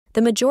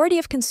The majority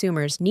of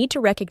consumers need to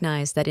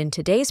recognize that in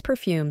today's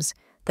perfumes,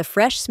 the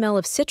fresh smell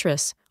of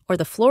citrus or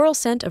the floral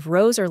scent of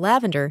rose or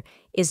lavender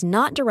is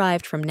not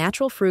derived from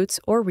natural fruits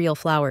or real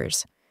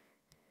flowers.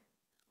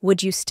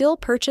 Would you still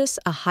purchase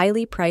a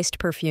highly priced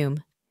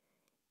perfume?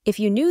 If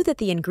you knew that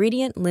the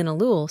ingredient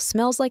linalool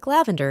smells like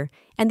lavender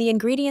and the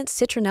ingredients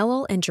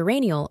citronellol and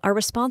geraniol are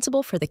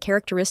responsible for the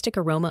characteristic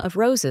aroma of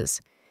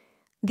roses,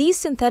 these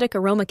synthetic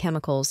aroma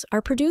chemicals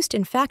are produced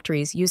in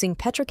factories using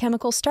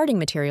petrochemical starting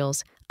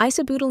materials,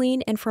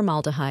 isobutylene and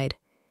formaldehyde.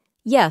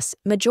 Yes,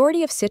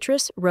 majority of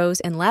citrus, rose,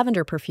 and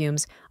lavender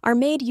perfumes are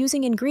made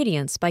using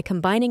ingredients by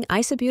combining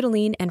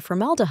isobutylene and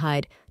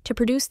formaldehyde to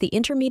produce the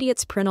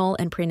intermediates prenol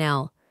and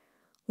prenal.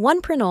 One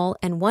prenol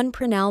and one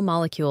prenal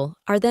molecule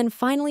are then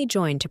finally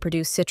joined to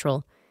produce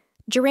citral.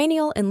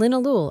 Geraniol and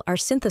linalool are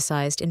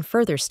synthesized in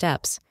further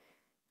steps.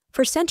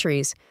 For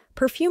centuries,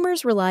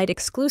 perfumers relied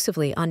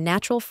exclusively on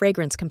natural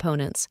fragrance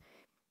components.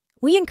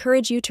 We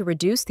encourage you to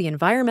reduce the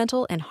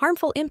environmental and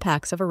harmful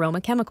impacts of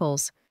aroma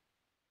chemicals.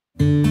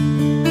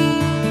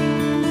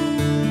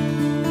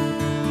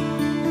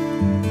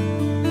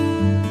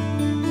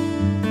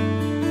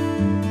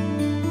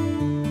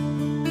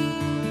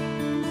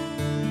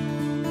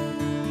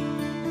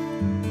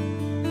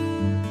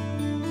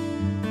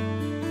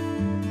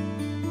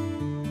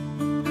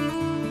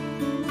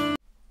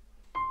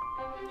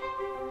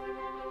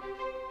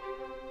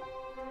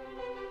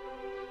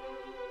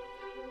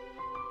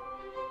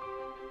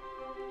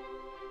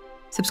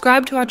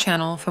 Subscribe to our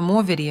channel for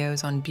more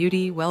videos on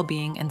beauty,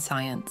 well-being, and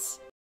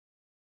science.